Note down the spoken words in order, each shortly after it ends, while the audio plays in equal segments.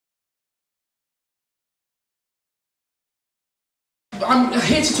I'm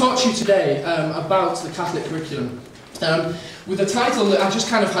here to talk to you today about the Catholic curriculum. With a title that I just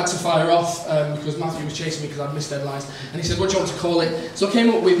kind of had to fire off because Matthew was chasing me because I'd missed deadlines, and he said, what do you want to call it? So I came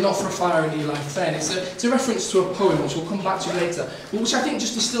up with Not for a Fire in Eli Fair. It's a reference to a poem which we'll come back to later, but which I think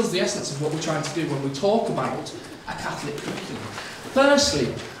just distills the essence of what we're trying to do when we talk about a Catholic curriculum.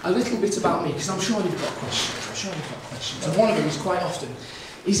 Firstly, a little bit about me, because I'm sure you've got questions. And one of them is quite often,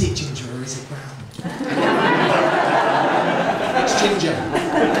 is it ginger or is it brown? It's ginger.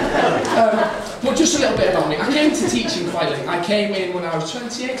 But just a little bit about me. I came to teaching quite late. I came in when I was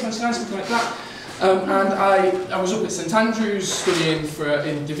 28, 29, something like that. And I was up at St Andrews studying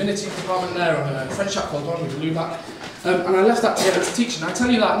in divinity department there on a French chap called Don with Lubac. And I left that to get into teaching. I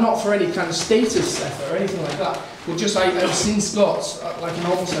tell you that not for any kind of status effort or anything like that, but just I've since got like an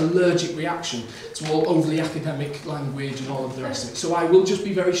almost allergic reaction to all overly academic language and all of the rest of it. So I will just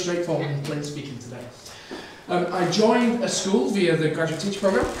be very straightforward and plain speaking today. I joined a school via the graduate teacher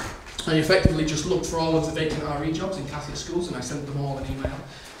programme. I effectively just looked for all of the vacant RE jobs in Catholic schools, and I sent them all an email.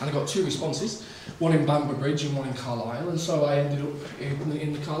 And I got 2 responses, one in Bamber Bridge and one in Carlisle, and so I ended up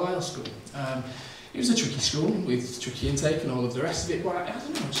in the Carlisle school. It was a tricky school with tricky intake and all of the rest of it, but I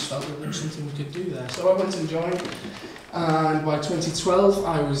don't know, I just felt that there was something we could do there. So I went and joined, and by 2012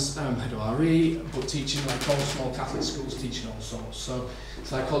 I was head of RE, but teaching like all small Catholic schools, teaching all sorts. So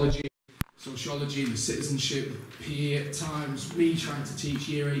psychology, sociology, the citizenship, PE at times, me trying to teach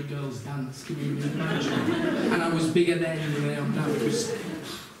year 8 girls dance, can you imagine? And I was bigger then than I am now, it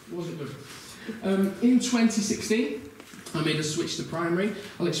wasn't good. In 2016, I made a switch to primary.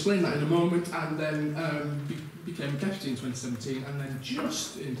 I'll explain that in a moment, and then became deputy in 2017, and then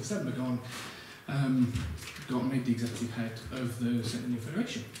just in December made the executive head of the St Indian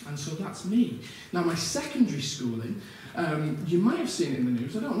Federation. And so that's me. Now my secondary schooling, you might have seen it in the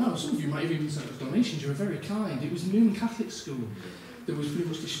news, I don't know, some of you might have even sent us donations, you were very kind. It was Noon Catholic School that was pretty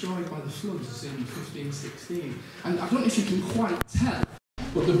much destroyed by the floods in 15-16. And I don't know if you can quite tell,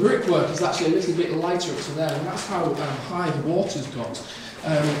 but the brickwork is actually a little bit lighter up to there, and that's how high the water's got.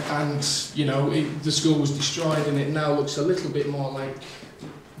 And, you know, the school was destroyed, and it now looks a little bit more like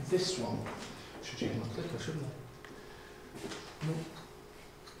this one. Should use my clicker, shouldn't I? No.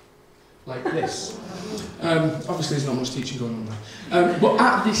 Like this. Obviously there's not much teaching going on there. But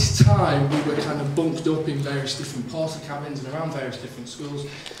at this time we were kind of bunked up in various different porter cabins and around various different schools,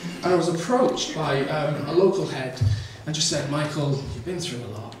 and I was approached by a local head and just said, Michael, you've been through a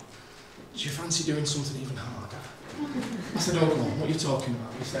lot. Do you fancy doing something even harder? I said, oh, come on, what are you talking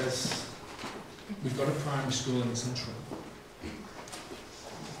about? He says, we've got a primary school and it's in trouble.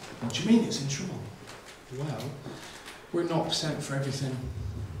 What do you mean it's in trouble? Well, we're at 0% for everything.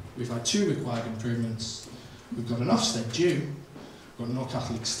 We've had 2 required improvements. We've got an Ofsted due. We've got no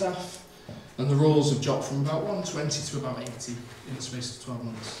Catholic staff. And the rolls have dropped from about 120 to about 80 in the space of 12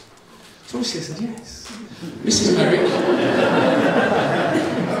 months. So obviously I said yes.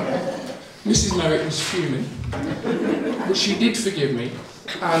 Mrs. Merrick was fuming, but she did forgive me,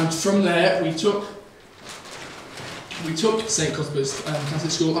 and from there we took St Cuthbert's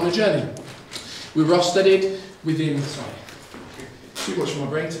Catholic School on a journey. We were Ofsteded within, too much for my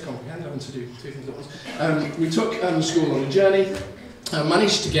brain to comprehend, having to do 2 things at once. We took the school on a journey,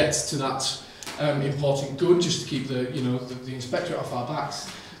 managed to get to that important good, just to keep the inspectorate off our backs.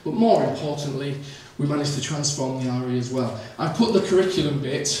 But more importantly, we managed to transform the RE as well. I put the curriculum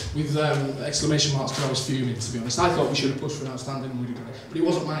bit with exclamation marks because I was fuming, to be honest. I thought we should have pushed for an outstanding and we'd have done it, but it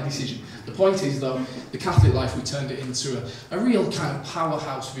wasn't my decision. The point is, though, the Catholic life, we turned it into a real kind of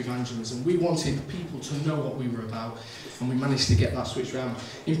powerhouse of evangelism. We wanted people to know what we were about, and we managed to get that switch around.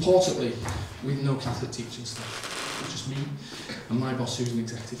 Importantly, with no Catholic teaching staff. It was just me and my boss, who was an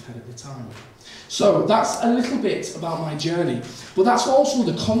executive head at the time. So that's a little bit about my journey, but that's also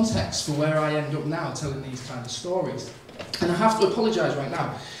the context for where I end up now telling these kind of stories. And I have to apologise right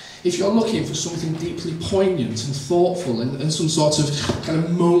now. If you're looking for something deeply poignant and thoughtful and some sort of kind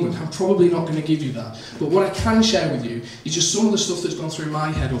of moment, I'm probably not going to give you that. But what I can share with you is just some of the stuff that's gone through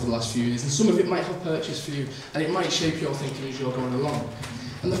my head over the last few years, and some of it might have purchase for you, and it might shape your thinking as you're going along.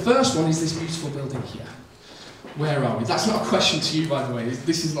 And the first one is this beautiful building here. Where are we? That's not a question to you, by the way.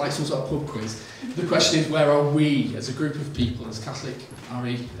 This is like some sort of pub quiz. The question is, where are we as a group of people, as Catholic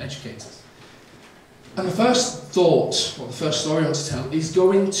RE educators? And the first thought, or the first story I want to tell, is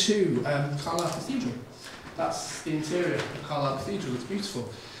going to Carlisle Cathedral. That's the interior of Carlisle Cathedral. It's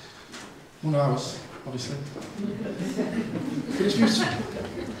beautiful. One of ours, obviously. But it's beautiful.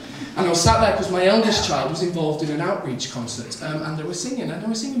 And I was sat there because my eldest child was involved in an outreach concert, and they were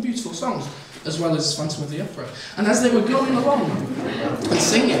singing beautiful songs, as well as Phantom of the Opera. And as they were going along and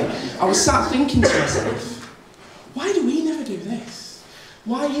singing, I was sat thinking to myself, why do we never do this?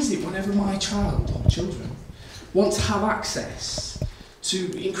 Why is it whenever my child or children want to have access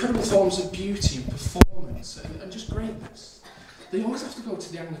to incredible forms of beauty and performance and just greatness, they always have to go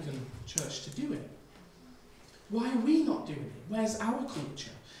to the Anglican Church to do it? Why are we not doing it? Where's our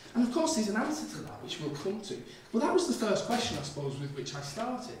culture? And of course there's an answer to that, which we'll come to. Well, that was the first question, I suppose, with which I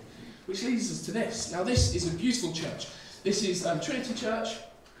started, which leads us to this. Now, this is a beautiful church. This is Trinity Church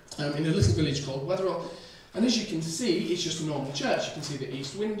in a little village called Wetherell. And as you can see, it's just a normal church. You can see the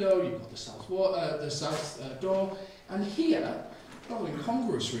east window, you've got the south door. And here, rather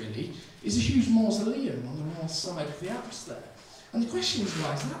incongruous really, is a huge mausoleum on the north side of the apse there. And the question is,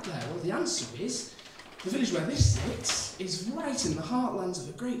 why is that there? Well, the answer is, the village where this sits is right in the heartlands of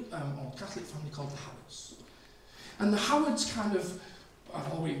a great old Catholic family called the Howards. And the Howards kind of,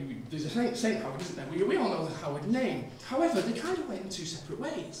 there's a Saint Howard, isn't there? We all know the Howard name. However, they kind of went in two separate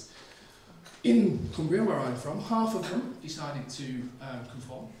ways. In Cumbria, where I'm from, half of them decided to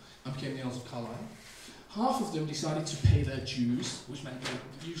conform and became the Earls of Carlisle. Half of them decided to pay their dues, which meant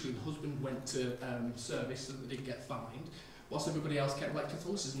that usually the husband went to service so that they didn't get fined, whilst everybody else kept like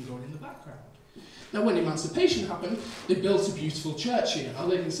Catholicism going in the background. Now, when emancipation happened, they built a beautiful church here, Our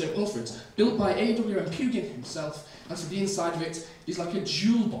Lady in St Wilfrid's, built by A.W.M. Pugin himself, and so the inside of it is like a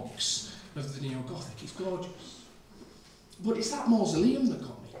jewel box of the neo-Gothic. It's gorgeous. But it's that mausoleum that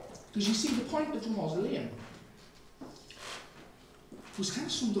got me. Because you see, the point of the mausoleum was kind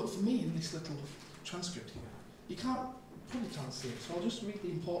of summed up for me in this little transcript here. You probably can't see it, so I'll just read the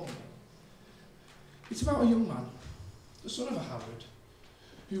important bit. It's about a young man, the son of a Howard,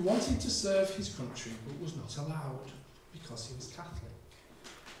 who wanted to serve his country but was not allowed because he was Catholic.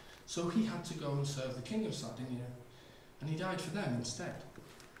 So he had to go and serve the King of Sardinia, and he died for them instead.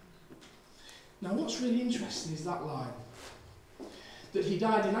 Now what's really interesting is that line, that he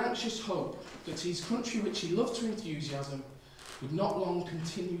died in anxious hope that his country, which he loved to enthusiasm, would not long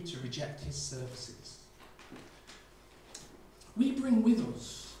continue to reject his services. We bring with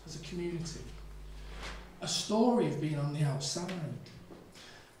us, as a community, a story of being on the outside.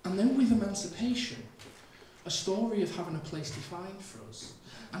 And then with emancipation, a story of having a place defined for us.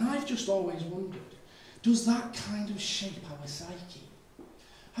 And I've just always wondered, does that kind of shape our psyche?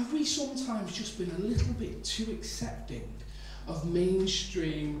 Have we sometimes just been a little bit too accepting of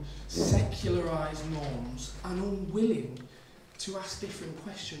mainstream, secularised norms and unwilling to ask different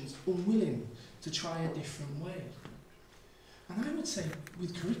questions, unwilling to try a different way? And I would say,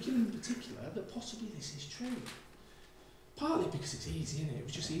 with curriculum in particular, that possibly this is true. Partly because it's easy, isn't it? It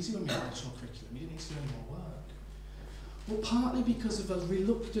was just easy when we had national curriculum. You didn't need to do any more work. But partly because of a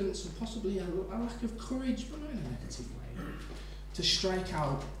reluctance and possibly a lack of courage, but not in a negative way, to strike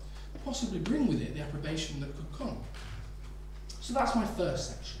out, possibly bring with it the approbation that could come. So that's my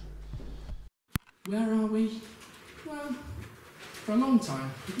first section. Where are we? Well, for a long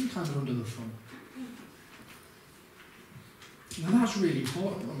time, we've been kind of under the thumb. Now that's really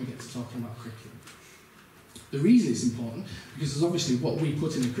important when we get to talking about curriculum. The reason it's important, because there's obviously what we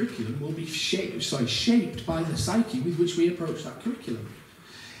put in the curriculum will be shaped by the psyche with which we approach that curriculum.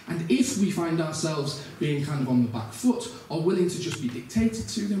 And if we find ourselves being kind of on the back foot or willing to just be dictated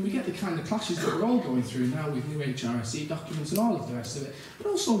to, then we get the kind of clashes that we're all going through now with new HRSE documents and all of the rest of it, but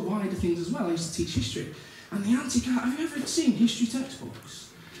also wider things as well. I used to teach history. And the have you ever seen history textbooks?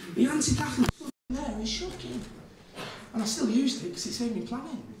 The anti-Catholic stuff there is shocking. And I still used it because it saved me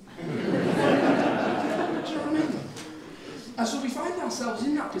planning. Do you know what I mean? And so we find ourselves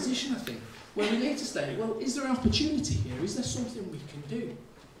in that position, I think, where we need to say, well, is there an opportunity here? Is there something we can do?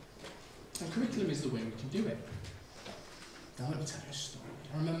 And curriculum is the way we can do it. Now let me tell you a story.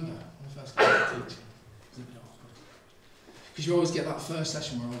 I remember when I first started teaching, it was a bit awkward. Because you always get that first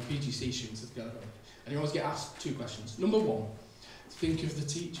session where all the PGC students are together, and you always get asked two questions. Number one, think of the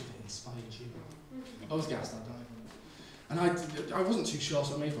teacher that inspired you. I always get asked that, don't I? And I wasn't too sure,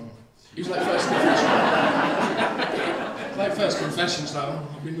 so I made one. It was like first confession. Like first confession, so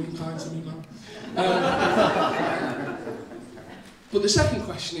I've been unkind to me, man. But the second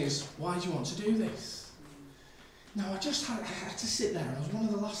question is, why do you want to do this? Now, I had to sit there, and I was one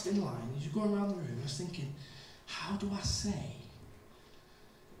of the last in line. As you're going around the room, I was thinking, how do I say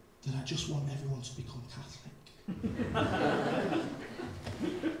that I just want everyone to become Catholic?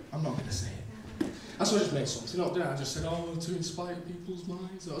 I'm not going to say it. And so I just made something up, didn't I? I just said, oh, to inspire people's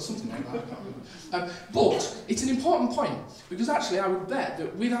minds, or something like that, I can't remember. But it's an important point, because actually I would bet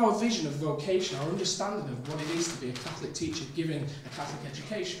that with our vision of vocation, our understanding of what it is to be a Catholic teacher giving a Catholic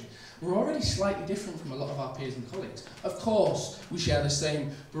education, we're already slightly different from a lot of our peers and colleagues. Of course, we share the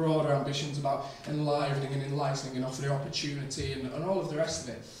same broader ambitions about enlivening and enlightening and offering opportunity and all of the rest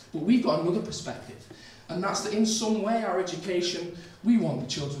of it. But we've got another perspective, and that's that in some way our education, we want the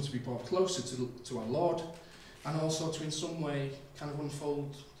children to be brought closer to our Lord, and also to in some way kind of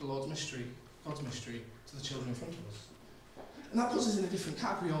unfold the Lord's mystery, God's mystery, to the children in front of us. And that puts us in a different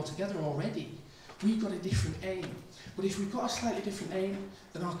category altogether already. We've got a different aim. But if we've got a slightly different aim,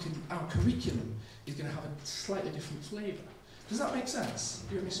 then our curriculum is going to have a slightly different flavour. Does that make sense?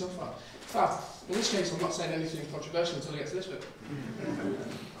 You with me so far? In fact, in this case, I'm not saying anything controversial until I get to this bit.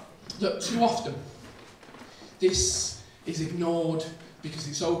 Look, too often, this is ignored because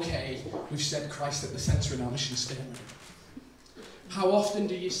it's okay, we've said Christ at the centre in our mission statement. How often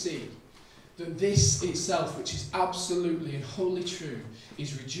do you see that this itself, which is absolutely and wholly true,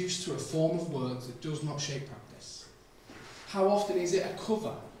 is reduced to a form of words that does not shape practice? How often is it a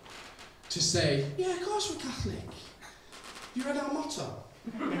cover to say, yeah, of course we're Catholic. You read our motto.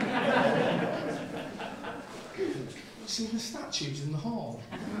 You've seen the statues in the hall.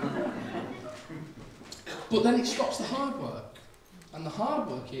 But then it stops the hard work. And the hard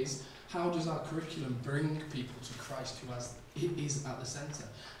work is, how does our curriculum bring people to Christ who is at the centre?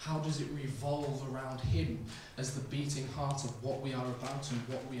 How does it revolve around him as the beating heart of what we are about and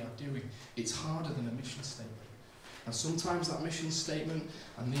what we are doing? It's harder than a mission statement. And sometimes that mission statement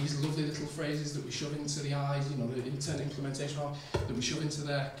and these lovely little phrases that we shove into the eyes, you know, the internal implementation of, that we shove into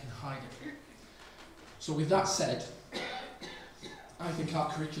there can hide it. So with that said, I think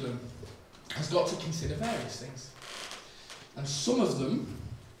our curriculum has got to consider various things. And some of them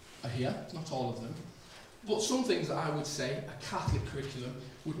are here, not all of them, but some things that I would say a Catholic curriculum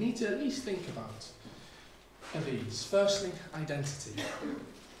would need to at least think about are these. Firstly, identity.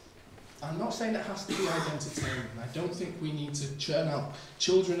 I'm not saying it has to be identitarian. I don't think we need to churn out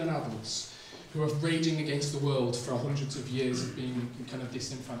children and adults who are raging against the world for hundreds of years of being kind of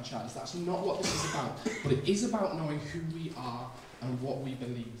disenfranchised. That's not what this is about. But it is about knowing who we are and what we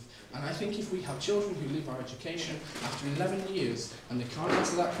believe. And I think if we have children who leave our education after 11 years and they can't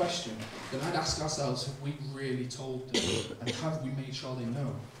answer that question, then I'd ask ourselves, have we really told them? And have we made sure they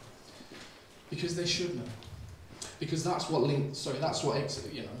know? Because they should know. Because that's what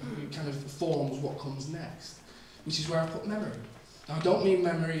kind of forms what comes next, which is where I put memory. Now, I don't mean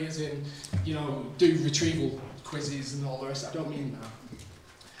memory as in, do retrieval quizzes and all the rest. I don't mean that.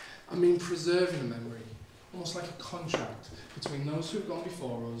 I mean preserving memory, almost like a contract between those who have gone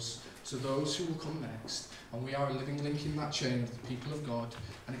before us to those who will come next, and we are a living link in that chain of the people of God,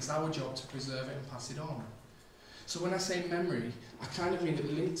 and it's our job to preserve it and pass it on. So when I say memory, I kind of mean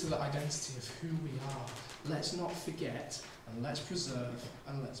it linked to the identity of who we are. Let's not forget, and let's preserve,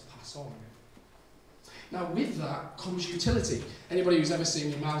 and let's pass on. Now with that comes utility. Anybody who's ever seen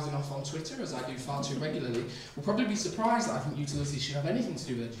me mouthing off on Twitter, as I do far too regularly, will probably be surprised that I think utility should have anything to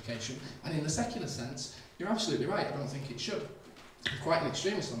do with education, and in the secular sense, you're absolutely right, I don't think it should. I'm quite an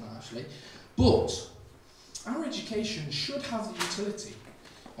extremist on that actually. But our education should have the utility,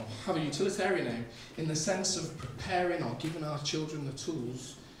 or have a utilitarian aim, in the sense of preparing or giving our children the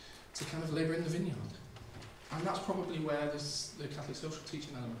tools to kind of labour in the vineyard. And that's probably where the Catholic social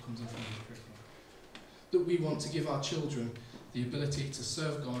teaching element comes in from the curriculum. That we want to give our children the ability to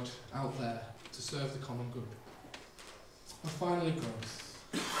serve God out there, to serve the common good. And finally, growth,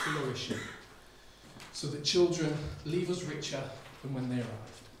 flourishing, so that children leave us richer than when they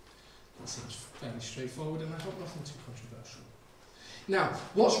arrived. That seems fairly straightforward, and I hope nothing too controversial. Now,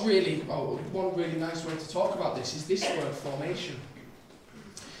 one really nice way to talk about this is this word, formation.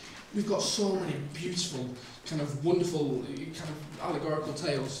 We've got so many beautiful, kind of wonderful, kind of allegorical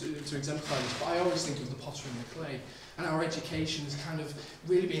tales to exemplify this, but I always think of the potter and the clay, and our education is kind of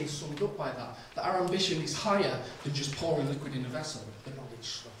really being summed up by that our ambition is higher than just pouring liquid in a vessel, the knowledge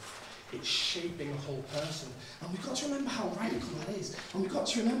stuff. It's shaping a whole person. And we've got to remember how radical that is. And we've got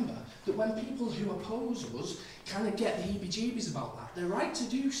to remember that when people who oppose us kind of get the heebie-jeebies about that, they're right to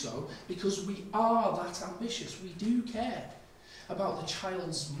do so because we are that ambitious. We do care about the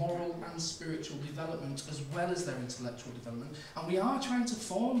child's moral and spiritual development as well as their intellectual development. And we are trying to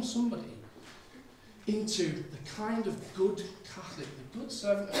form somebody into the kind of good Catholic, the good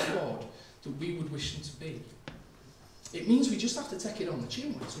servant of God that we would wish them to be. It means we just have to take it on the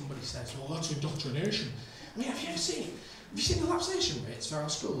chin when somebody says, well, that's indoctrination. I mean, have you seen the lapsation rates for our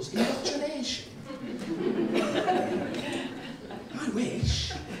schools? Indoctrination? I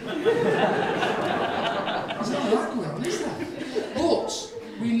wish. There's not a lot going on, is there? But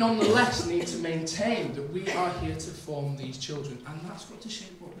we nonetheless need to maintain that we are here to form these children, and that's got to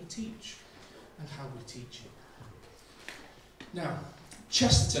shape what we teach and how we teach it. Now,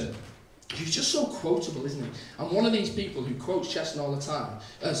 Chesterton. He's just so quotable, isn't he? I'm one of these people who quotes Chesterton all the time,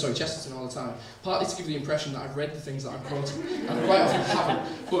 partly to give the impression that I've read the things that I'm quoting, and I quite often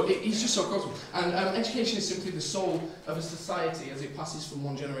haven't, but he's just so quotable. And education is simply the soul of a society as it passes from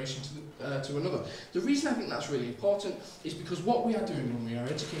one generation to another. The reason I think that's really important is because what we are doing when we are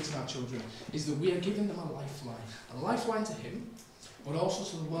educating our children is that we are giving them a lifeline to him, but also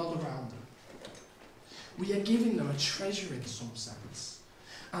to the world around them. We are giving them a treasure in some sense.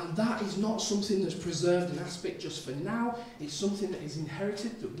 And that is not something that's preserved in aspect just for now. It's something that is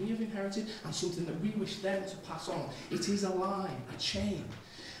inherited, that we have inherited, and something that we wish them to pass on. It is a line, a chain.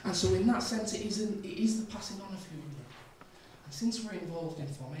 And so in that sense, it is the passing on of who we are. And since we're involved in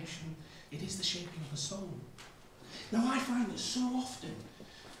formation, it is the shaping of the soul. Now I find that so often,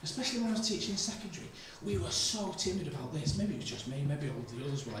 especially when I was teaching secondary, we were so timid about this. Maybe it was just me, maybe all the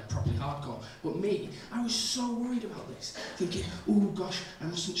others were like properly hardcore. But me, I was so worried about this, thinking, oh gosh, I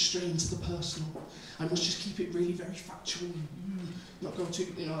mustn't stray into the personal. I must just keep it really very factual, not go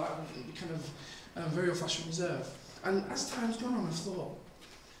too, kind of very old-fashioned reserve. And as time's gone on, I've thought,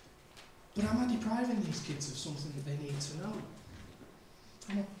 but am I depriving these kids of something that they need to know?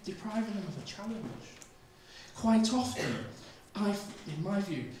 Am I depriving them of a challenge? Quite often, in my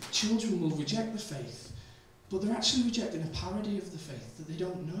view, children will reject the faith, but they're actually rejecting a parody of the faith that they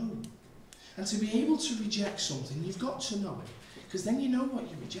don't know. And to be able to reject something, you've got to know it, because then you know what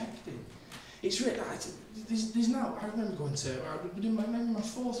you're rejecting. It's really, there's now, I remember going to, my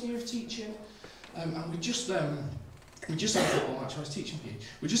 4th year of teaching, and we just had a football match. I was teaching PE.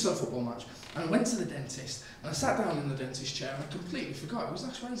 We just had a football match, and I went to the dentist, and I sat down in the dentist chair, and I completely forgot. It was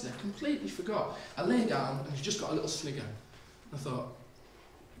last Wednesday. I completely forgot. I lay down, and I just got a little snigger. I thought,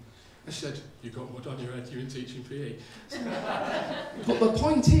 I said, you got mud on your head, you're in teaching PE. But the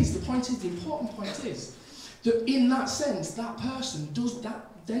important point is, that in that sense, that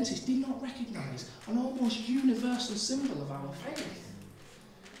dentist did not recognise an almost universal symbol of our faith.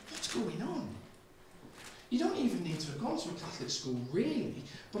 What's going on? You don't even need to have gone to a Catholic school, really,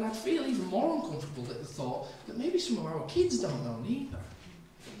 but I'd feel even more uncomfortable at the thought that maybe some of our kids don't know either.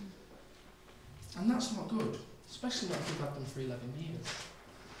 And that's not good. Especially not if we've had them for 11 years.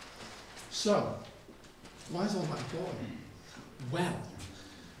 So, why is all that important? Well,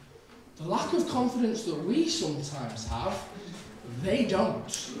 the lack of confidence that we sometimes have, they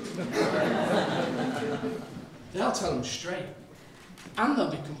don't. They'll tell them straight. And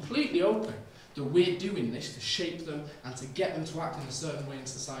they'll be completely open that we're doing this to shape them and to get them to act in a certain way in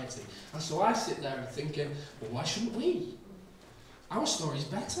society. And so I sit there and thinking, well, why shouldn't we? Our story's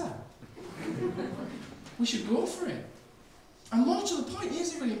better. We should go for it. And more to the point,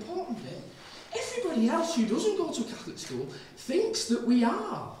 here's a really important bit. Everybody else who doesn't go to a Catholic school thinks that we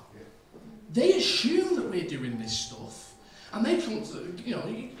are. They assume that we're doing this stuff. And they come to, you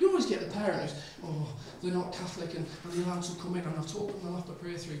always get the parent who's, oh, they're not Catholic and they're allowed to come in and I've told them they'll have to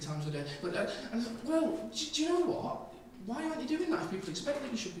pray 3 times a day. But, well, do you know what? Why aren't you doing that if people expect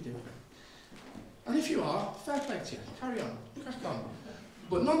that you should be doing it? And if you are, fair play to you. Carry on. Crack on.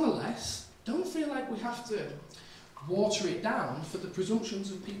 But nonetheless, don't feel like we have to water it down for the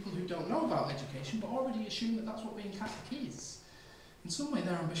presumptions of people who don't know about education but already assume that that's what being Catholic is. In some way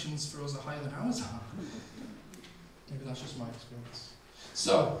their ambitions for us are higher than ours are. Maybe that's just my experience.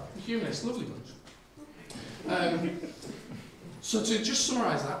 So, the humanists, lovely bunch. So to just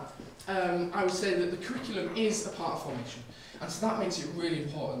summarise that, I would say that the curriculum is a part of formation. And so that makes it really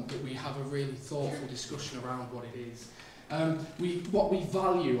important that we have a really thoughtful discussion around what it is. What we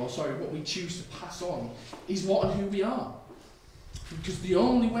value, what we choose to pass on, is what and who we are. Because the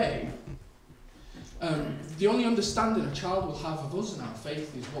only way, the only understanding a child will have of us and our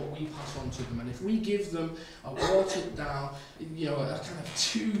faith is what we pass on to them. And if we give them a watered down, a kind of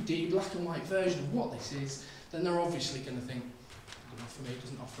 2D black and white version of what this is, then they're obviously going to think, for me, it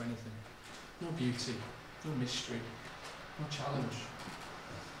doesn't offer anything. No beauty, no mystery, no challenge.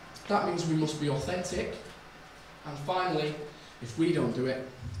 That means we must be authentic. And finally, if we don't do it,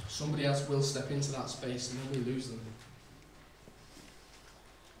 somebody else will step into that space and then we lose them.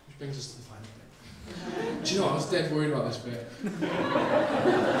 Which brings us to the final bit. Do you know, I was dead worried about this bit.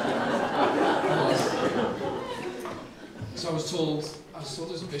 So I was told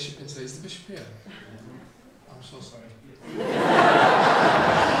there's a bishop in today. Is the bishop here? I'm so sorry.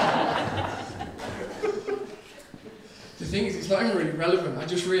 The thing is, it's not even really relevant. I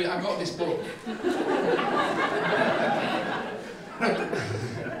got this book.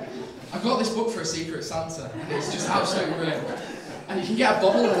 I got this book for a Secret Santa, and it's just absolutely brilliant. And you can get a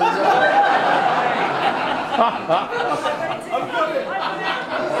bottle of it as well.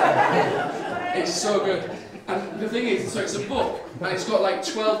 It's so good. And the thing is, so it's a book, and it's got like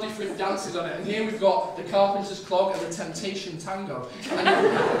 12 different dances on it. And here we've got the Carpenter's Clog and the Temptation Tango.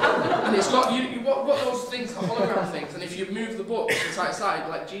 And it's got, what those things, the hologram things, and if you move the book from side to side,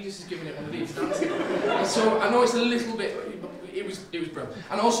 like Jesus is giving it one of these dances. And so I know it's a little bit, it was brilliant.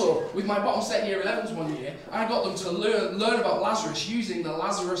 And also, with my bottom set year 11s one year, I got them to learn about Lazarus using the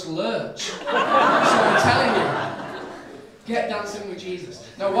Lazarus Lurch. So I'm telling you, get dancing with Jesus.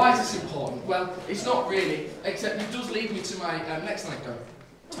 Now, why is this important? Well, it's not really, except it does lead me to my next anecdote.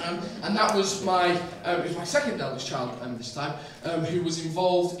 And that was it was my second eldest child this time, who was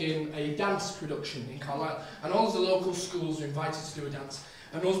involved in a dance production in Carlisle. And all of the local schools were invited to do a dance.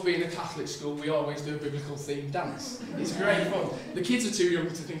 And us being a Catholic school, we always do a biblical themed dance. It's great fun. The kids are too young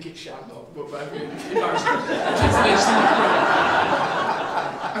to think it's shag, but embarrassing.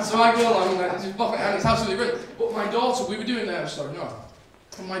 And so I go along and it's absolutely brilliant. But my daughter, we were doing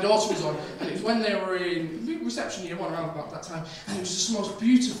and my daughter was on, and it was when they were in reception year one, around about that time, and it was just the most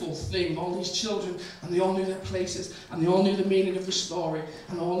beautiful thing, all these children, and they all knew their places, and they all knew the meaning of the story,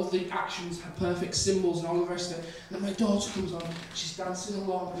 and all of the actions had perfect symbols and all the rest of it. And then my daughter comes on, she's dancing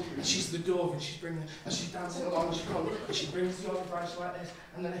along, and she's the dove, and she's dancing along, and she brings the olive branch like this,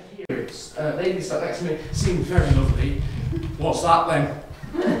 and then I hear it. Lady sat next to me, seemed very lovely. What's that then?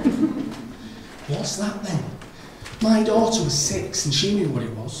 What's that then? My daughter was 6 and she knew what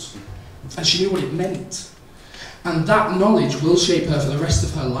it was, and she knew what it meant, and that knowledge will shape her for the rest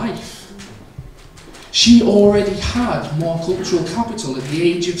of her life. She already had more cultural capital at the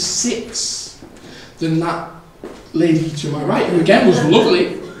age of 6 than that lady to my right, who again was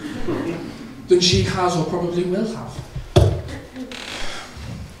lovely, than she has or probably will have.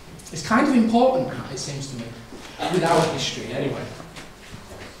 It's kind of important, it seems to me, with our history anyway.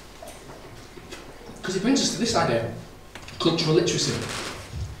 Because it brings us to this idea, cultural literacy.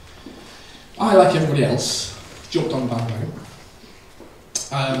 I, like everybody else, jumped on the bandwagon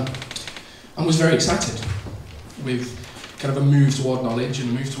and was very excited with kind of a move toward knowledge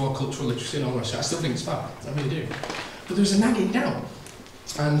and a move toward cultural literacy and all the rest of it. I still think it's fab, I really do. But there was a nagging down.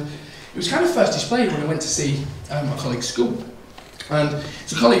 And it was kind of first displayed when I went to see my colleague's school. And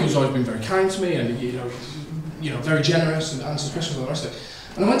it's a colleague who's always been very kind to me and very generous and answers questions and all the rest of it.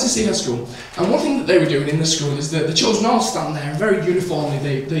 And I went to see her school, and one thing that they were doing in the school is that the children all stand there and very uniformly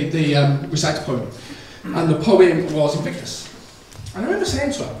they recite a poem. And the poem was Invictus. And I remember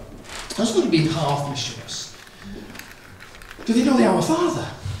saying to her, I was going to be half mischievous, do they know the Our Father?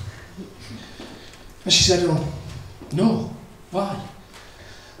 And she said, oh, no, why?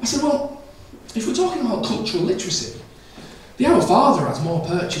 I said, well, if we're talking about cultural literacy, the Our Father has more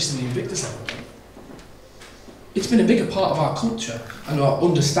purchase than the Invictus ever. It's been a bigger part of our culture and our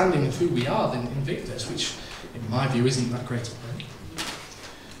understanding of who we are than Invictus, which, in my view, isn't that great already.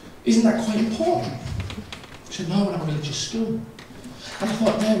 Isn't that quite important? She said, no, we're not a religious school. And I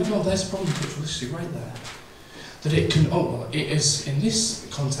thought, there we go, there's a problem with cultural literacy right there. That it can, it is, in this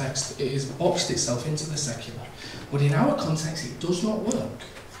context, it has boxed itself into the secular. But in our context, it does not work.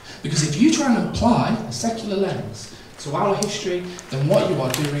 Because if you try and apply a secular lens to our history, then what you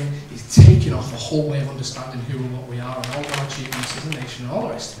are doing is taking off a whole way of understanding who and what we are and all our achievements as a nation and all the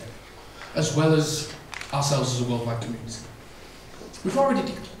rest of it, as well as ourselves as a worldwide community. We've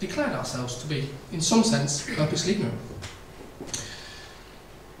already declared ourselves to be, in some sense, purposely ignorant.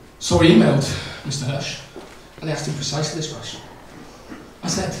 So I emailed Mr. Hirsch and I asked him precisely this question. I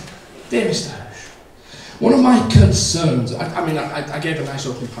said, dear Mr. Hirsch, one of my concerns, I gave a nice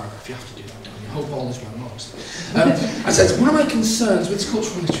opening paragraph, you have to do that, don't you? I hope all is well, obviously. I said, one of my concerns with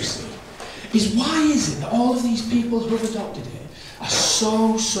cultural literacy is why is it that all of these people who have adopted it are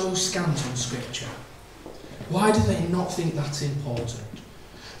so scant on scripture? Why do they not think that's important?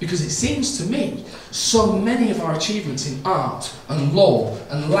 Because it seems to me so many of our achievements in art and law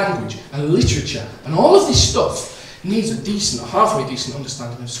and language and literature and all of this stuff needs a halfway decent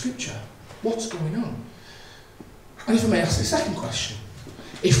understanding of scripture. What's going on? And if I may ask the second question,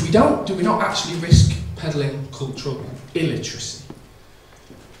 if we don't, do we not actually risk peddling cultural illiteracy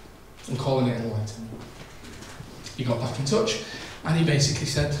and calling it enlightenment? He got back in touch and he basically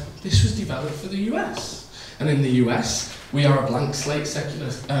said this was developed for the US. And in the US, we are a blank slate secular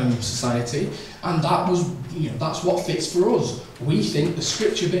society, and that was, that's what fits for us. We think the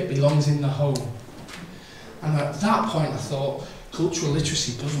scripture bit belongs in the home. And at that point I thought, cultural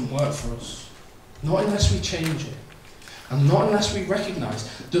literacy doesn't work for us. Not unless we change it. And not unless we recognise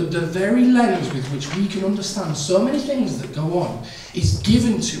that the very lens with which we can understand so many things that go on is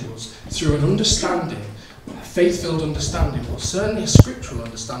given to us through an understanding, a faith-filled understanding, or certainly a scriptural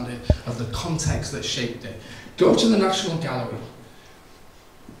understanding of the context that shaped it. Go to the National Gallery.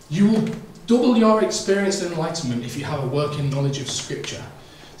 You will double your experience and enlightenment if you have a working knowledge of Scripture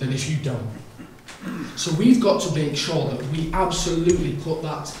than if you don't. So we've got to make sure that we absolutely put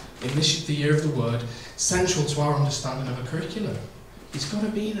that, in this the year of the Word, central to our understanding of a curriculum. It's got to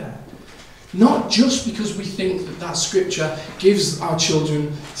be there. Not just because we think that that Scripture gives our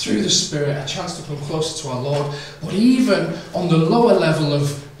children, through the Spirit, a chance to come closer to our Lord, but even on the lower level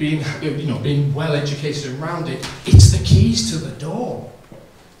of being well educated around it, it's the keys to the door.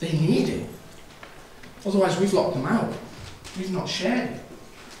 They need it. Otherwise, we've locked them out. We've not shared it.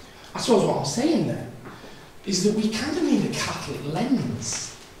 I suppose what I'm saying then is that we kind of need a Catholic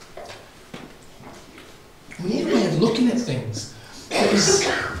lens. We need a way of looking at things that is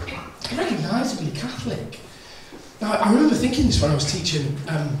recognisably Catholic. Now, I remember thinking this when I was teaching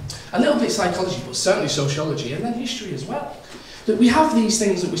a little bit psychology, but certainly sociology, and then history as well. That we have these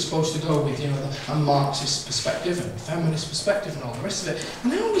things that we're supposed to go with, a Marxist perspective and a feminist perspective and all the rest of it.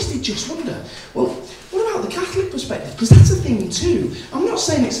 And I always did just wonder, well, what about the Catholic perspective? Because that's a thing too. I'm not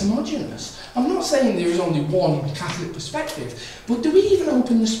saying it's homogenous. I'm not saying there is only one Catholic perspective. But do we even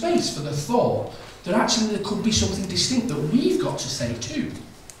open the space for the thought that actually there could be something distinct that we've got to say too?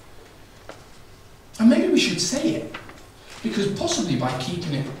 And maybe we should say it. Because possibly by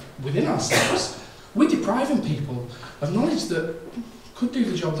keeping it within ourselves, we're depriving people of knowledge that could do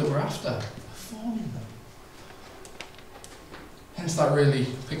the job that we're after, forming them. Hence that really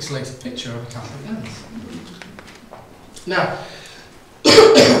pixelated picture of a Catholic lens. Now,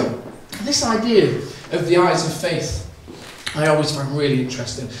 this idea of the eyes of faith, I always find really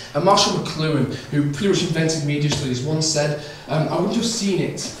interesting. And Marshall McLuhan, who pretty much invented media studies, once said, I wouldn't have seen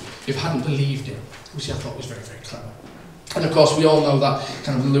it if I hadn't believed it, which I thought was very, very clever. And of course, we all know that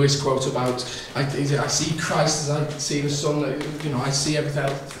kind of Lewis quote about, I see Christ as I see the sun, I see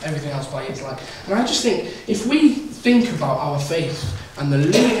everything else by its light. And I just think, if we think about our faith and the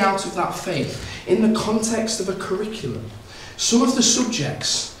living out of that faith in the context of a curriculum, some of the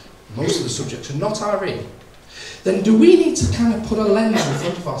subjects, most of the subjects are not RE, then do we need to kind of put a lens in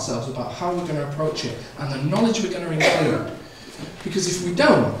front of ourselves about how we're going to approach it and the knowledge we're going to include? Because if we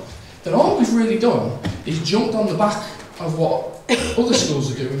don't, then all we've really done is jumped on the back of what other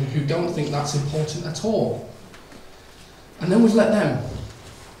schools are doing who don't think that's important at all. And then we've let them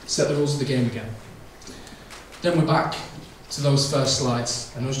set the rules of the game again. Then we're back to those first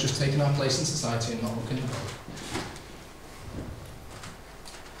slides and us just taking our place in society and not looking at them.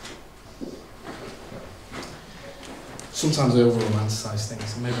 Sometimes I over-romanticise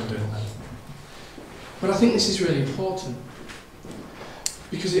things, and maybe I'm doing that. But I think this is really important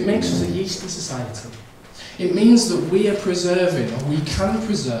because it makes us a yeast in society. It means that we are preserving, or we can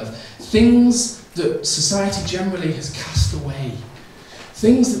preserve, things that society generally has cast away.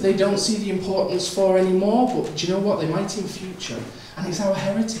 Things that they don't see the importance for anymore, but do you know what? They might in future. And it's our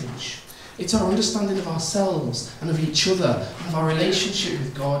heritage. It's our understanding of ourselves and of each other and of our relationship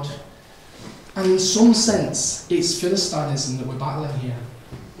with God. And in some sense, it's Philistinism that we're battling here.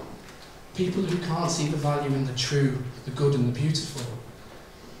 People who can't see the value in the true, the good and the beautiful.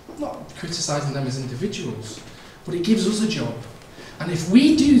 I'm not criticising them as individuals, but it gives us a job. And if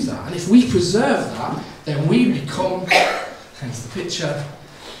we do that, and if we preserve that, then we become, hence the picture,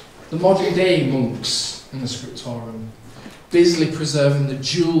 the modern day monks in the scriptorium, busily preserving the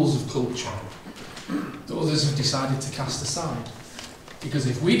jewels of culture that others have decided to cast aside. Because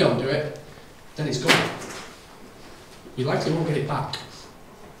if we don't do it, then it's gone. We likely won't get it back.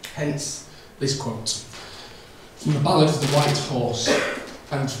 Hence this quote from the Ballad of the White Horse.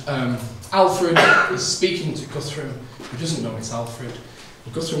 And Alfred is speaking to Guthrum, who doesn't know it's Alfred.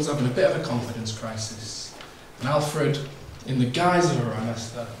 And Guthrum's having a bit of a confidence crisis. And Alfred, in the guise of a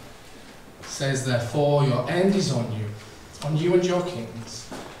ramaster, says, therefore, your end is on you and your kings,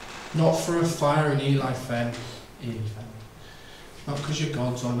 not for a fire in Eli Fen, not because you're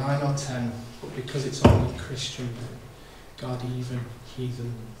gods or 9 or 10, but because it's only Christian, God even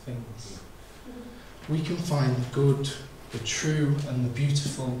heathen things. We can find the good, the true and the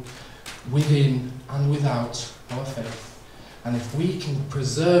beautiful within and without our faith. And if we can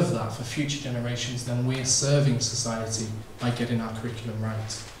preserve that for future generations, then we're serving society by getting our curriculum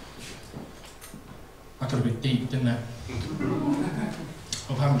right. I got a bit deep, didn't I?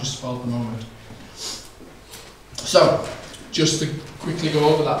 Hope I haven't just spoiled the moment. So, just to quickly go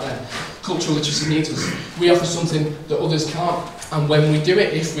over that then. Cultural literacy needs us. We offer something that others can't. And when we do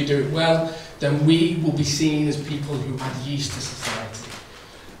it, if we do it well, then we will be seen as people who add yeast to society.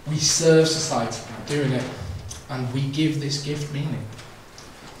 We serve society by doing it, and we give this gift meaning.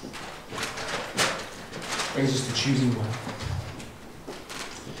 Brings us to choosing well.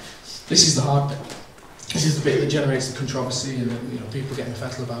 This is the hard bit. This is the bit that generates the controversy and people getting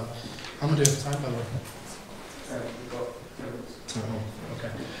fettle about. How am I doing for time, by the way? We've got 10 minutes.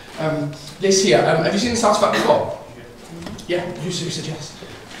 Okay. This here, have you seen this artifact before? Yeah, who said yes?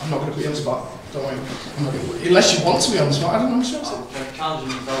 I'm not going to put you on the spot. Don't worry. I'm not gonna, unless you want to be on the spot, I don't know what you're saying. I'm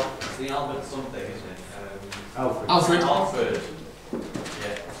challenging myself. It's the Albert something, isn't it? Alfred. Alfred.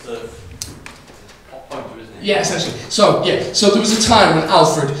 Yeah, so pointer, isn't it? Yeah, essentially. So there was a time when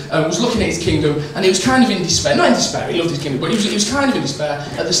Alfred was looking at his kingdom, and he was kind of in despair. Not in despair, he loved his kingdom, but he was kind of in despair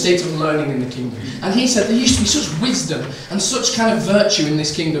at the state of learning in the kingdom. And he said there used to be such wisdom and such kind of virtue in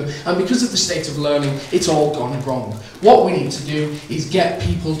this kingdom, and because of the state of learning, it's all gone wrong. What we need to do is get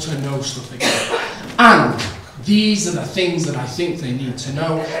people to know stuff again. And these are the things that I think they need to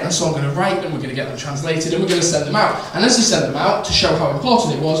know, and so I'm going to write them, we're going to get them translated, and we're going to send them out. And as we send them out, to show how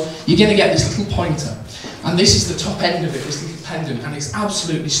important it was, you're going to get this little pointer. And this is the top end of it, this little pendant, and it's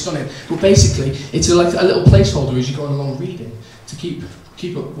absolutely stunning. But basically, it's like a little placeholder as you're going along reading, to keep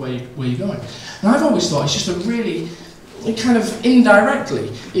up where you're going. And I've always thought it's just a really, it kind of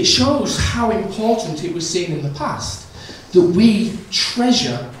indirectly, it shows how important it was seen in the past, that we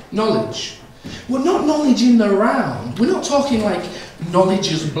treasure knowledge. We're not knowledge in the round. We're not talking like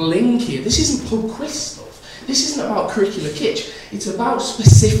knowledge as bling here. This isn't pub quiz stuff. This isn't about curricular kitsch. It's about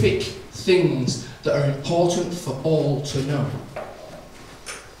specific things that are important for all to know.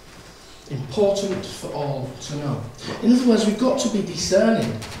 Important for all to know. In other words, we've got to be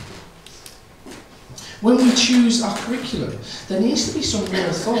discerning. When we choose our curriculum, there needs to be some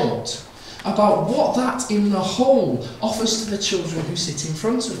real thought about what that in the whole offers to the children who sit in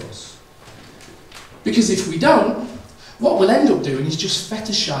front of us. Because if we don't, what we'll end up doing is just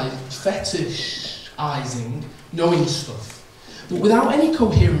fetishizing knowing stuff, but without any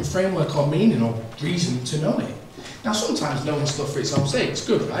coherent framework or meaning or reason to know it. Now sometimes knowing stuff for its own sake is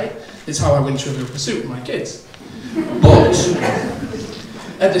good, right? It's how I win Trivial Pursuit with my kids. But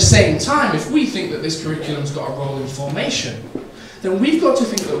at the same time, if we think that this curriculum's got a role in formation, then we've got to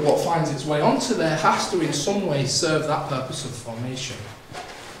think that what finds its way onto there has to in some way serve that purpose of formation.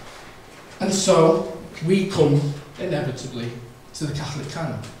 And so we come inevitably to the Catholic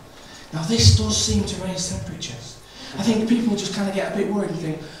canon. Now this does seem to raise temperatures. I think people just kind of get a bit worried and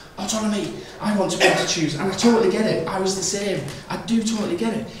think, autonomy, I want to be able to choose. And I totally get it, I was the same. I do totally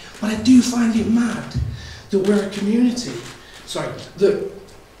get it. But I do find it mad that we're a community, that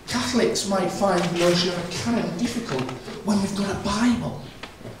Catholics might find the notion of a canon difficult when we've got a Bible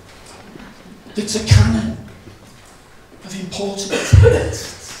that's a canon of important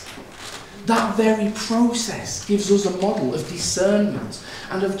texts. That very process gives us a model of discernment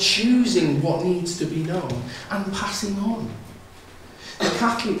and of choosing what needs to be known and passing on. The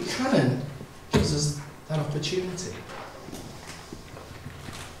Catholic canon gives us that opportunity.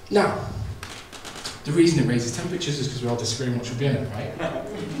 Now, the reason it raises temperatures is because we all disagree on what should be in it, right?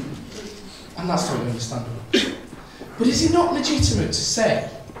 And that's totally understandable. But is it not legitimate to say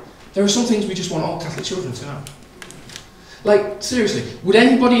there are some things we just want all Catholic children to know? Like, seriously, would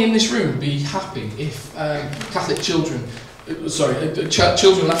anybody in this room be happy if Catholic children,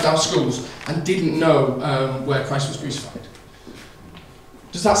 children left our schools and didn't know where Christ was crucified?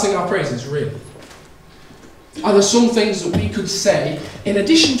 Does that sing our praises, really? Are there some things that we could say, in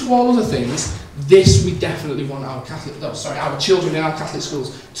addition to all other things, this we definitely want our children in our Catholic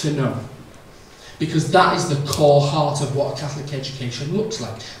schools to know? Because that is the core heart of what a Catholic education looks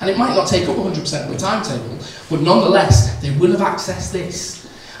like. And it might not take up 100% of the timetable, but nonetheless, they will have accessed this.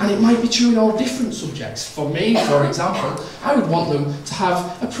 And it might be true in all different subjects. For me, for example, I would want them to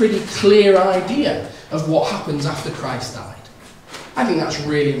have a pretty clear idea of what happens after Christ died. I think that's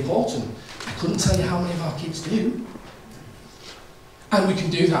really important. I couldn't tell you how many of our kids do. And we can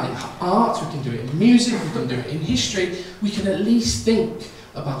do that in art, we can do it in music, we can do it in history. We can at least think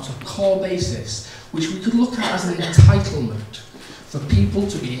about a core basis which we could look at as an entitlement for people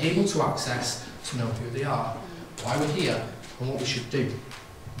to be able to access, to know who they are, why we're here, and what we should do.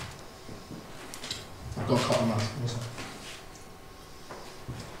 I've got a cotton mouth.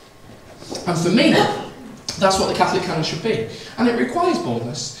 And for me, that's what the Catholic canon should be. And it requires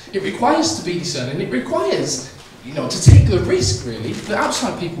boldness, it requires to be discerning, it requires, to take the risk, really, that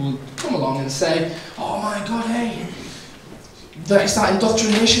outside people will come along and say, oh my God, hey, it's that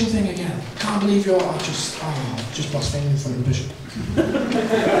indoctrination thing again. Can't believe you're just blaspheming in front of the bishop.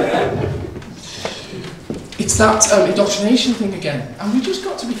 It's that indoctrination thing again. And we just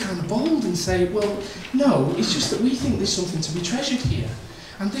got to be kind of bold and say, well, no, it's just that we think there's something to be treasured here.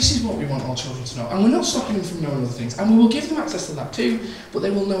 And this is what we want our children to know. And we're not stopping them from knowing other things. And we will give them access to that too, but they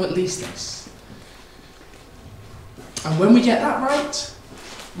will know at least this. And when we get that right,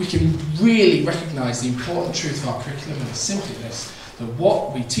 we can really recognise the important truth of our curriculum, and it's simply this, that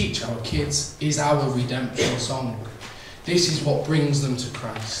what we teach our kids is our redemption song. This is what brings them to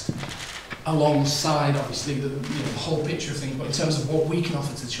Christ. Alongside, obviously, the whole picture of things, but in terms of what we can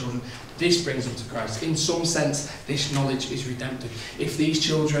offer to children, this brings them to Christ. In some sense, this knowledge is redemptive. If these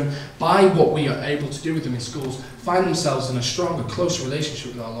children, by what we are able to do with them in schools, find themselves in a stronger, closer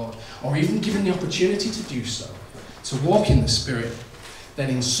relationship with our Lord, or even given the opportunity to do so, to walk in the Spirit, then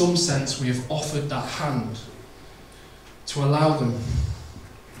in some sense we have offered that hand to allow them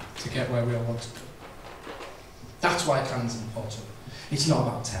to get where we are wanted. That's why CAN's important. It's not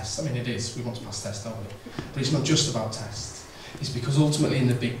about tests. I mean, it is. We want to pass tests, don't we? But it's not just about tests. It's because ultimately in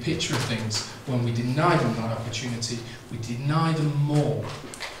the big picture of things, when we deny them that opportunity, we deny them more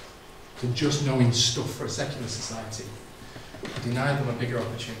than just knowing stuff for a secular society. We deny them a bigger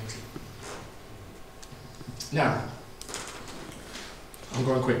opportunity. Now, I'm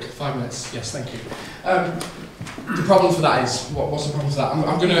going quick, 5 minutes. Yes, thank you. The problem for that is, what's the problem for that?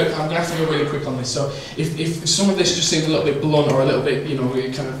 I'm gonna have to go really quick on this. So if some of this just seems a little bit blunt or a little bit,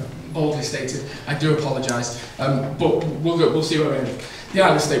 kind of boldly stated, I do apologise. But we'll see where we end up. The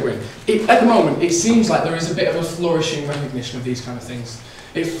Island State we're in. At the moment, it seems like there is a bit of a flourishing recognition of these kind of things.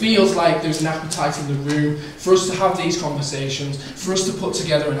 It feels like there's an appetite in the room for us to have these conversations, for us to put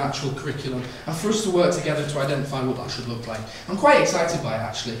together an actual curriculum, and for us to work together to identify what that should look like. I'm quite excited by it,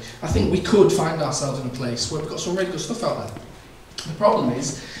 actually. I think we could find ourselves in a place where we've got some really good stuff out there. The problem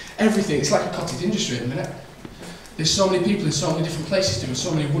is, everything, it's like a cottage industry at the minute. There's so many people in so many different places doing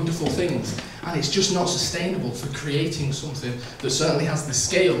so many wonderful things, and it's just not sustainable for creating something that certainly has the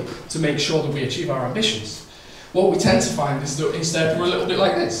scale to make sure that we achieve our ambitions. What we tend to find is that instead we're a little bit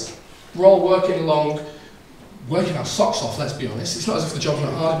like this. We're all working along, working our socks off, let's be honest. It's not as if the job's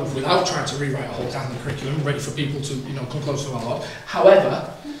not hard enough without trying to rewrite a whole Catholic curriculum, ready for people to come close to our Lord.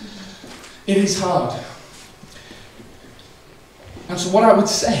 However, it is hard. And so what I would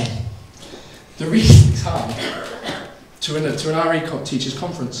say, the reason it's hard to an RE teachers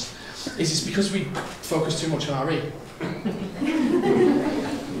conference is it's because we focus too much on RE.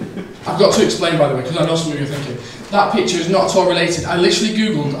 I've got to explain, by the way, because I know some of you are thinking, that picture is not at all related. I literally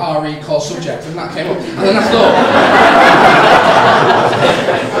Googled RE core subject and that came up. And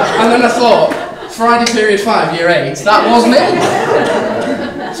then I thought, Friday period 5, year 8, that was me.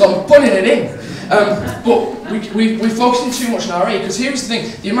 So I'm putting it in. But we're focusing too much on RE, because here's the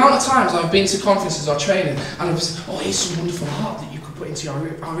thing, the amount of times I've been to conferences or training and I've said, oh, here's some wonderful art that you could put into your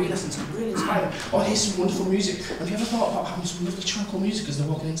RE lessons, it's really inspiring. Oh, here's some wonderful music. Have you ever thought about having some lovely tranquil music as they're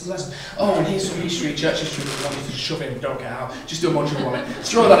walking into the lesson? Oh, and here's some history, church history that you want you to shove in and don't get out. Just do a module on it.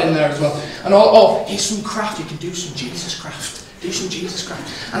 Throw that in there as well. And oh, here's some craft, you can do some Jesus craft. Do some Jesus craft.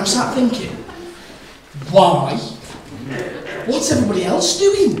 And I'm sat thinking, why? What's everybody else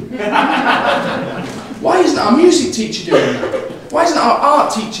doing? Why isn't our music teacher doing that? Why isn't our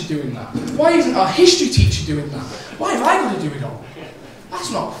art teacher doing that? Why isn't our history teacher doing that? Why have I got to do it all?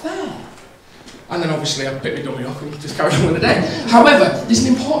 That's not fair. And then obviously I pick my dummy up and just carry on with the day. However, there's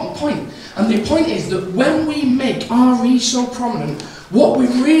an important point. And the point is that when we make RE so prominent, what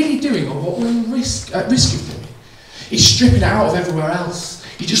we're really doing, or what we're at risk of doing, is stripping it out of everywhere else.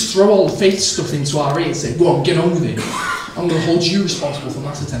 You just throw all the faith stuff into RE and say, go on, get on with it. I'm going to hold you responsible for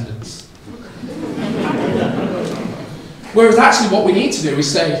mass attendance. Whereas actually what we need to do is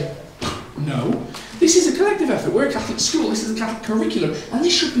say, no, this is a collective effort, we're a Catholic school, this is a Catholic curriculum, and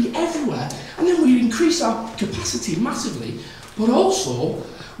this should be everywhere. And then we increase our capacity massively, but also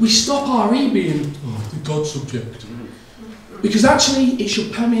we stop RE being the God subject. Because actually it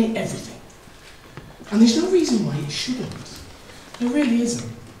should permeate everything. And there's no reason why it shouldn't. There really isn't.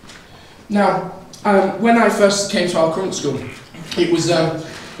 Now, when I first came to our current school, it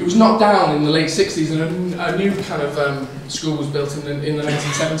was knocked down in the late 60s, and a new kind of school was built in the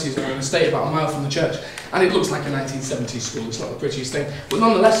 1970s on an estate about a mile from the church. And it looks like a 1970s school, it's not the prettiest thing. But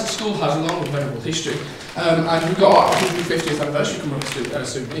nonetheless, the school has a long and venerable history. And we've got our 150th anniversary coming up soon,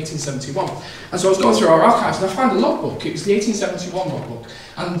 1871. And so I was going through our archives and I found a logbook. It was the 1871 logbook.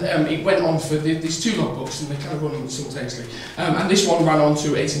 And it went on for these two logbooks, and they kind of run simultaneously. And this one ran on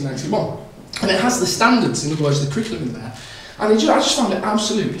to 1891. And it has the standards, in other words, the curriculum in there. And I just found it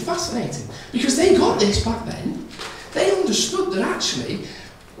absolutely fascinating, because they got this back then. They understood that actually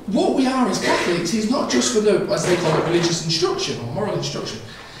what we are as Catholics is not just for the, as they call it, religious instruction or moral instruction.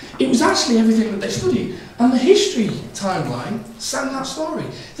 It was actually everything that they studied. And the history timeline sang that story.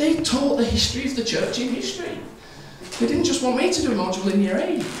 They taught the history of the church in history. They didn't just want me to do a module in year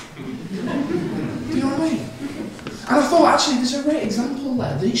 8. Do you know what I mean? And I thought, actually, there's a great example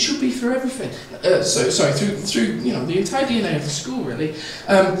there that it should be through everything. Through you know, the entire DNA of the school, really.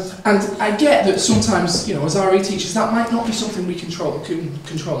 And I get that sometimes, you know, as RE teachers, that might not be something we control.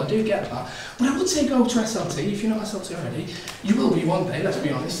 I do get that. But I would say go to SLT. If you're not SLT already, you will be one day, let's be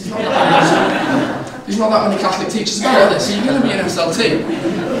honest. There's not that many Catholic teachers about this, so you're going to be an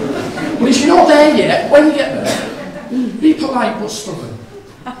SLT. But if you're not there yet, when you get there, be polite but stubborn.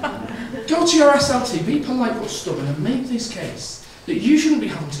 Go to your SLT, be polite but stubborn, and make this case that you shouldn't be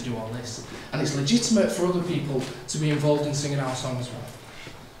having to do all this, and it's legitimate for other people to be involved in singing our song as well.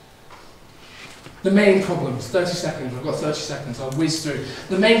 The main problems, 30 seconds, I've got 30 seconds, I'll whiz through.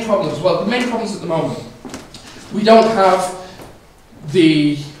 The main problems, well, the main problems at the moment, we don't have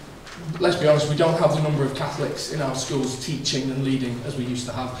the, let's be honest, we don't have the number of Catholics in our schools teaching and leading as we used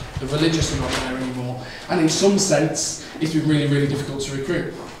to have. The religious are not there anymore, and in some sense, it's been really, really difficult to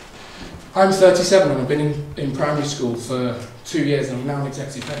recruit. I'm 37 and I've been in primary school for 2 years and I'm now an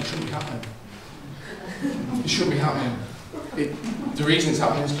executive head. It shouldn't be happening. It shouldn't be happening. The reason it's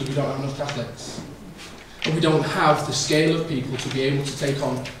happening is because we don't have enough Catholics. And we don't have the scale of people to be able to take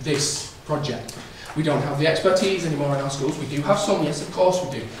on this project. We don't have the expertise anymore in our schools. We do have some, yes, of course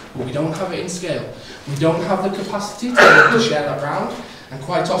we do, but we don't have it in scale. We don't have the capacity to be able to share that round, and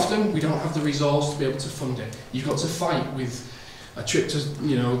quite often we don't have the resource to be able to fund it. You've got to fight with a trip to,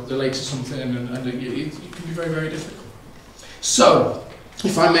 you know, the lakes or something, and it can be very, very difficult. So,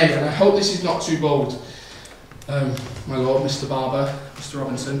 if I may, and I hope this is not too bold, my lord, Mr. Barber, Mr.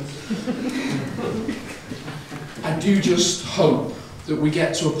 Robinson, I do just hope that we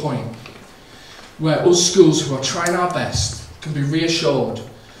get to a point where us schools who are trying our best can be reassured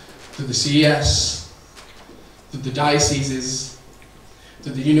that the CES, that the dioceses,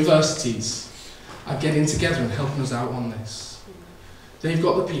 that the universities are getting together and helping us out on this. They've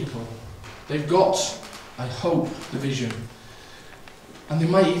got the people, they've got, I hope, the vision, and they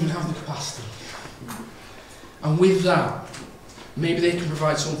might even have the capacity. And with that, maybe they can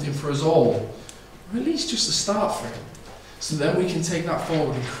provide something for us all, or at least just a start for it, so then we can take that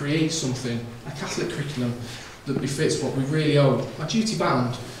forward and create something, a Catholic curriculum that befits what we really owe, our duty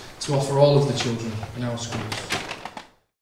bound, to offer all of the children in our schools.